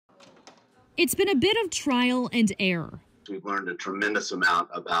It's been a bit of trial and error. We've learned a tremendous amount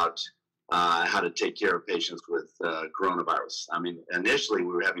about how to take care of patients with coronavirus. I mean, initially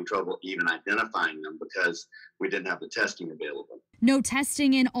we were having trouble even identifying them because we didn't have the testing available. No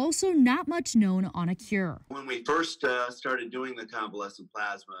testing and also not much known on a cure. When we first started doing the convalescent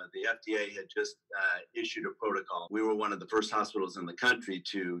plasma, the FDA had just issued a protocol. We were one of the first hospitals in the country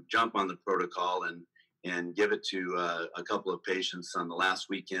to jump on the protocol and give it to a couple of patients on the last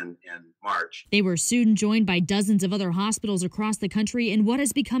weekend in March. They were soon joined by dozens of other hospitals across the country in what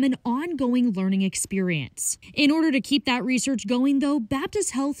has become an ongoing learning experience. In order to keep that research going, though,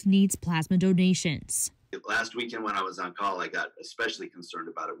 Baptist Health needs plasma donations. Last weekend when I was on call, I got especially concerned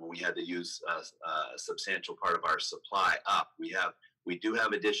about it when we had to use a substantial part of our supply up. We do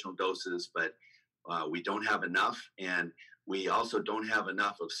have additional doses, but we don't have enough, and we also don't have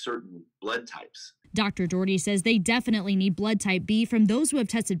enough of certain blood types. Dr. Doherty says they definitely need blood type B from those who have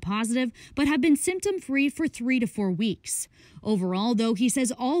tested positive but have been symptom-free for 3 to 4 weeks. Overall, though, he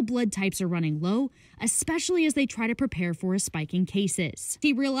says all blood types are running low, especially as they try to prepare for a spike in cases.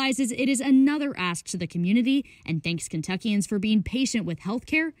 He realizes it is another ask to the community and thanks Kentuckians for being patient with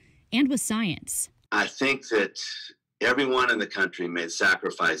healthcare and with science. I think that everyone in the country made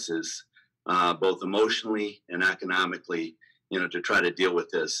sacrifices, both emotionally and economically, to try to deal with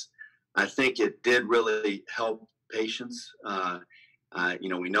this. I think it did really help patients.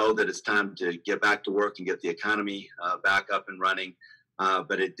 We know that it's time to get back to work and get the economy back up and running,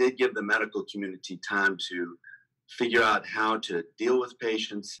 but it did give the medical community time to figure out how to deal with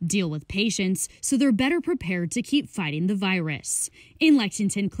patients. Deal with patients so they're better prepared to keep fighting the virus. In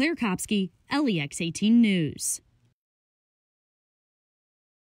Lexington, Claire Kopsky, LEX 18 News.